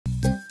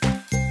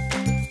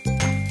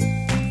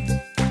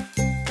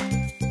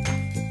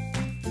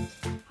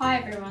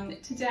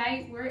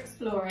Today we're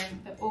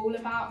exploring the All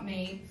About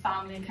Me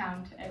family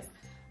counters,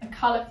 a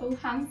colourful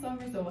hands-on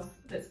resource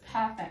that's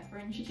perfect for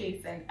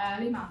introducing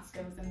early math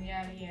skills in the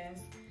early years.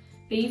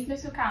 These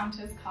little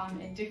counters come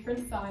in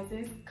different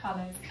sizes,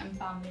 colours and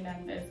family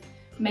members,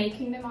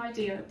 making them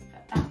ideal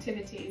for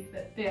activities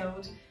that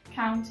build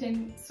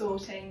counting,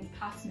 sorting,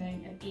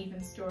 patterning and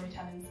even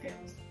storytelling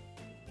skills.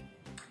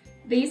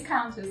 These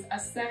counters are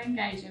so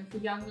engaging for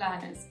young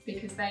learners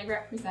because they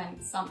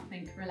represent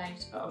something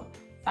relatable: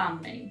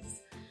 families.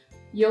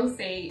 You'll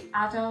see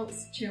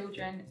adults,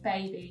 children,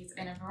 babies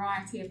in a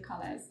variety of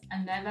colours,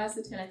 and their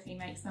versatility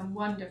makes them a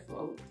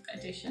wonderful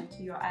addition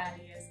to your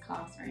early years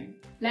classroom.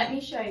 Let me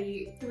show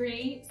you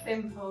 3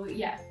 simple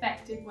yet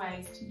effective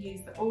ways to use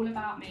the All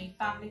About Me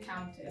family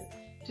counters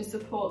to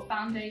support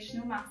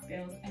foundational math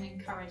skills and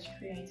encourage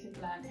creative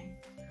learning.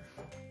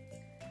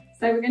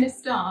 So we're going to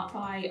start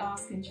by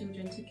asking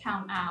children to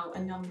count out a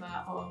number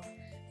of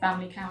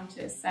family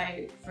counters. So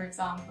for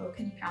example,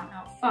 can you count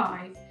out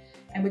 5?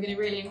 And we're going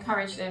to really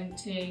encourage them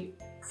to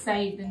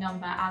say the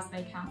number as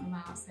they count them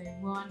out. So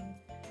 1,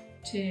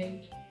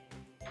 2,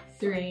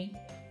 3,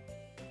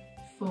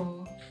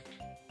 4,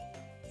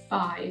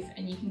 5.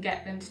 And you can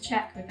get them to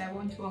check with their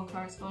one-to-one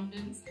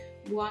correspondence.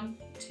 1,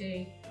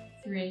 2,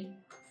 3,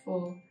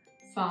 4,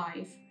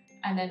 5.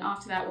 And then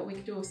after that, what we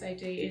could also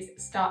do is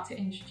start to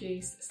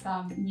introduce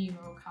some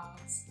numeral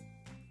cards.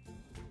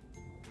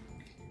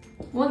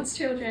 Once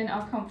children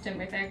are confident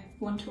with their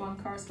one-to-one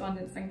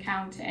correspondence and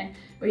counting,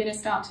 we're going to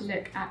start to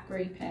look at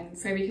grouping.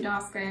 So we could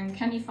ask them,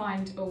 can you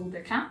find all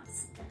the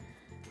cats?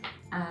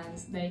 And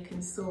they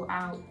can sort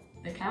out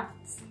the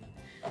cats.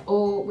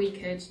 Or we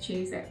could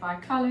choose it by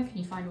colour. Can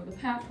you find all the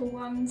purple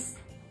ones?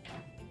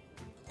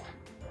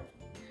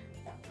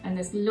 And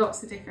there's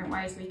lots of different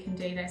ways we can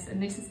do this,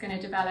 and this is going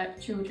to develop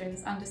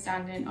children's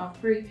understanding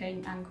of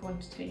grouping and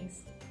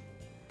quantities.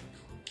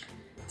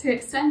 To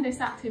extend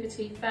this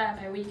activity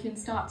further, we can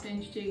start to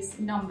introduce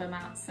number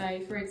maths. So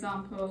for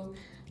example,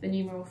 the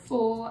numeral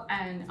 4,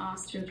 and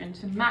ask children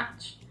to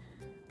match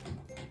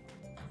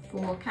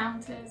 4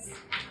 counters,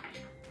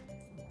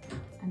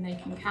 and they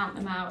can count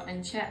them out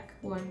and check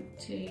 1,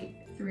 2,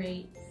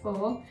 3,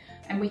 4.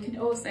 And we can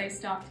also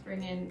start to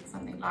bring in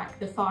something like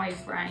the 5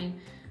 frame,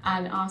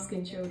 and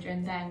asking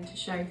children then to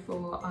show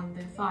 4 on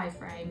the 5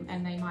 frame,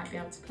 and they might be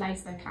able to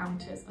place their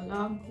counters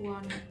along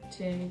 1,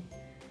 2,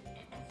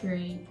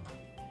 3,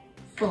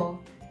 4.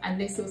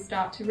 And this will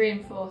start to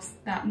reinforce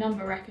that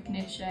number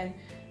recognition,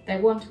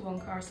 their one-to-one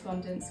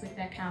correspondence with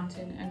their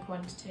counting and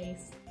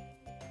quantities.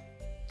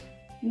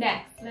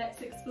 Next,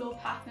 let's explore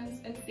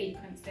patterns and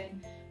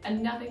sequencing,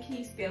 another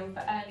key skill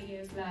for early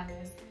years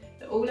learners.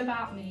 The All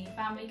About Me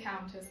family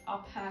counters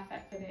are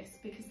perfect for this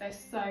because they're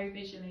so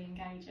visually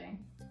engaging.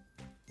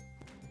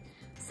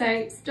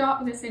 So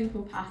start with a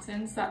simple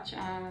pattern such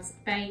as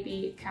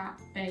baby, cat,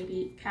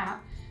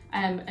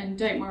 and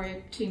don't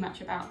worry too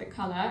much about the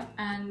colour,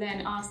 and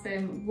then ask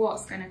them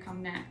what's going to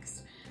come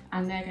next.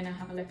 And they're going to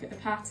have a look at the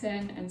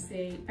pattern and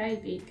see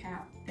baby,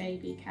 cat,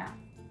 baby,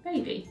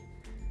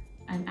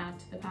 and add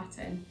to the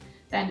pattern.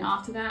 Then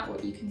after that,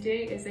 what you can do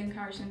is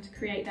encourage them to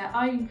create their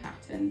own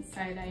pattern.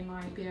 So they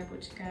might be able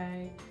to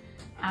go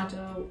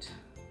adult,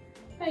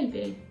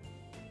 baby,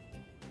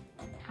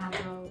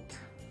 adult,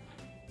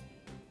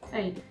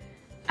 baby.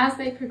 As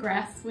they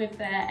progress with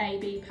their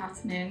A-B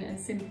patterning and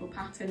simple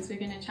patterns, we're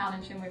going to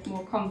challenge them with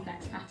more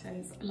complex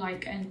patterns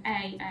like an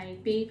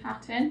A-A-B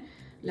pattern,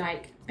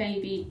 like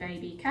baby,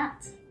 baby,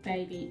 cat,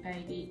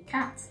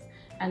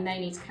 and they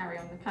need to carry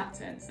on the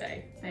pattern. So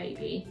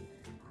baby,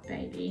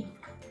 baby,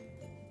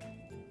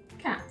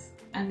 cat.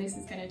 And this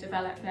is going to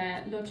develop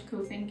their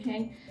logical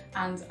thinking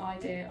and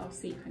idea of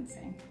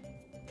sequencing.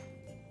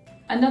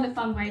 Another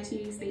fun way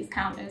to use these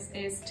counters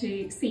is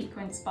to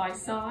sequence by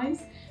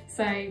size.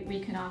 So we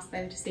can ask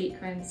them to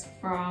sequence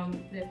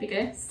from the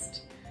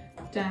biggest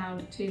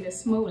down to the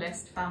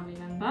smallest family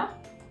member,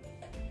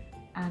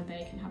 and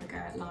they can have a go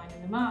at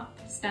lining them up,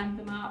 stand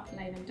them up,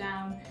 lay them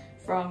down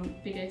from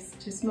biggest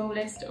to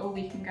smallest, or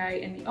we can go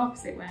in the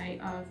opposite way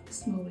of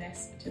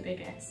smallest to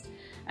biggest.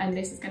 And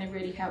this is going to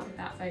really help with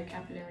that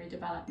vocabulary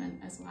development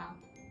as well.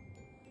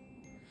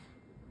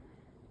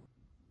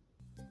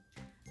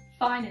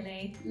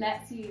 Finally,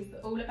 let's use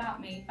the All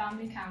About Me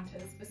family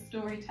counters for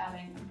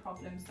storytelling and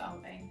problem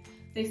solving.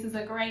 This is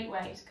a great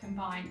way to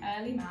combine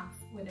early maths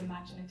with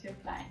imaginative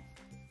play.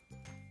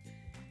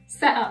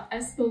 Set up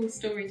a small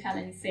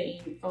storytelling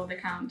scene for the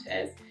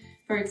counters.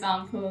 For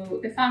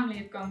example, the family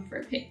have gone for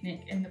a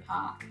picnic in the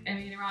park, and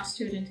we're going to ask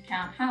children to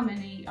count how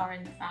many are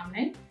in the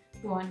family.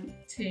 1,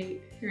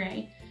 2,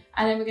 3.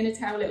 And then we're going to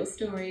tell little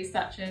stories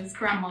such as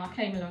Grandma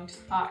came along to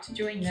the park to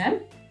join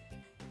them.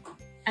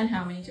 And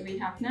how many do we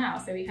have now?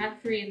 So we had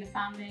 3 in the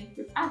family,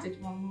 we've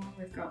added 1 more,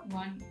 we've got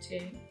 1,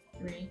 2,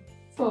 3,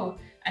 4.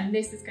 And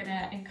this is going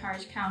to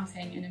encourage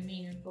counting in a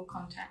meaningful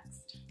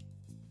context.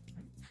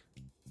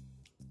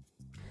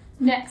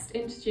 Next,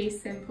 introduce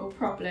simple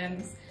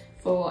problems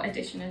for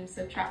addition and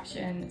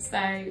subtraction.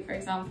 So for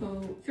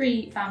example,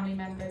 3 family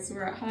members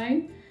were at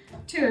home,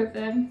 2 of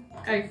them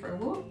go for a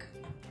walk.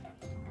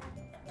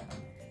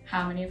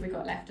 how many have we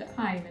got left at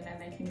home, and then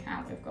they can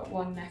count, we've got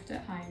 1 left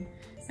at home.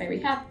 So we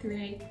had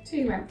 3,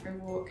 2 went for a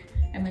walk,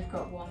 and we've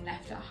got 1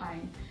 left at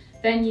home.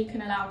 Then you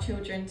can allow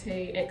children to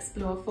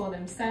explore for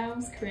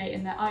themselves,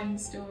 creating their own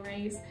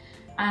stories,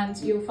 and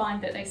you'll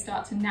find that they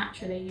start to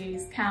naturally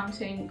use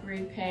counting,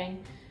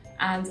 grouping,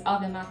 and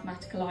other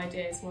mathematical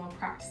ideas while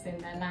practicing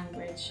their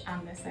language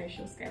and their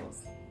social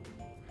skills.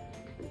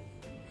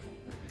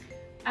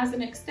 As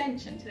an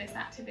extension to this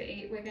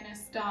activity, we're going to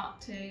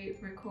start to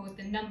record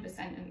the number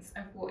sentence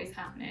of what is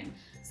happening.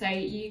 So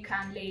you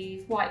can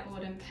leave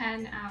whiteboard and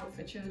pen out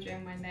for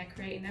children when they're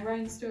creating their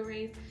own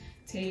stories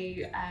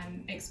to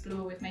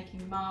explore with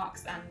making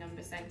marks and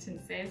number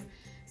sentences.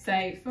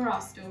 So for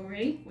our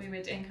story, we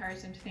would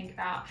encourage them to think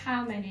about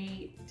how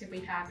many did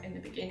we have in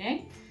the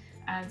beginning.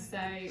 And so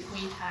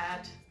we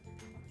had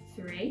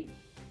 3,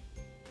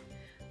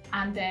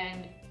 and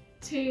then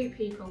 2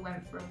 people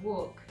went for a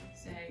walk.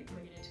 So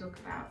we're going to talk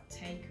about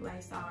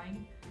takeaway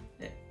sign,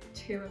 that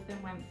 2 of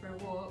them went for a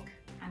walk,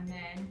 and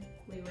then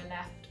we were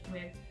left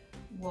with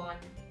 1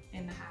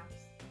 in the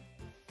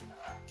house.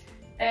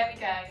 There we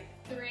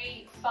go,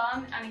 3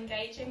 fun and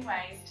engaging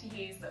ways to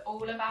use the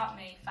All About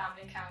Me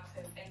family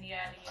counters in the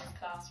early years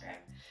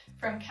classroom.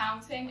 From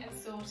counting and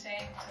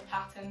sorting to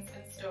patterns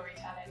and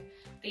storytelling,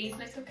 these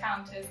little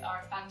counters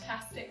are a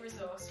fantastic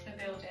resource for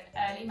building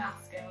early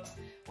math skills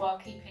while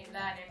keeping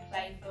learning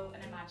playful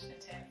and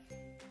imaginative.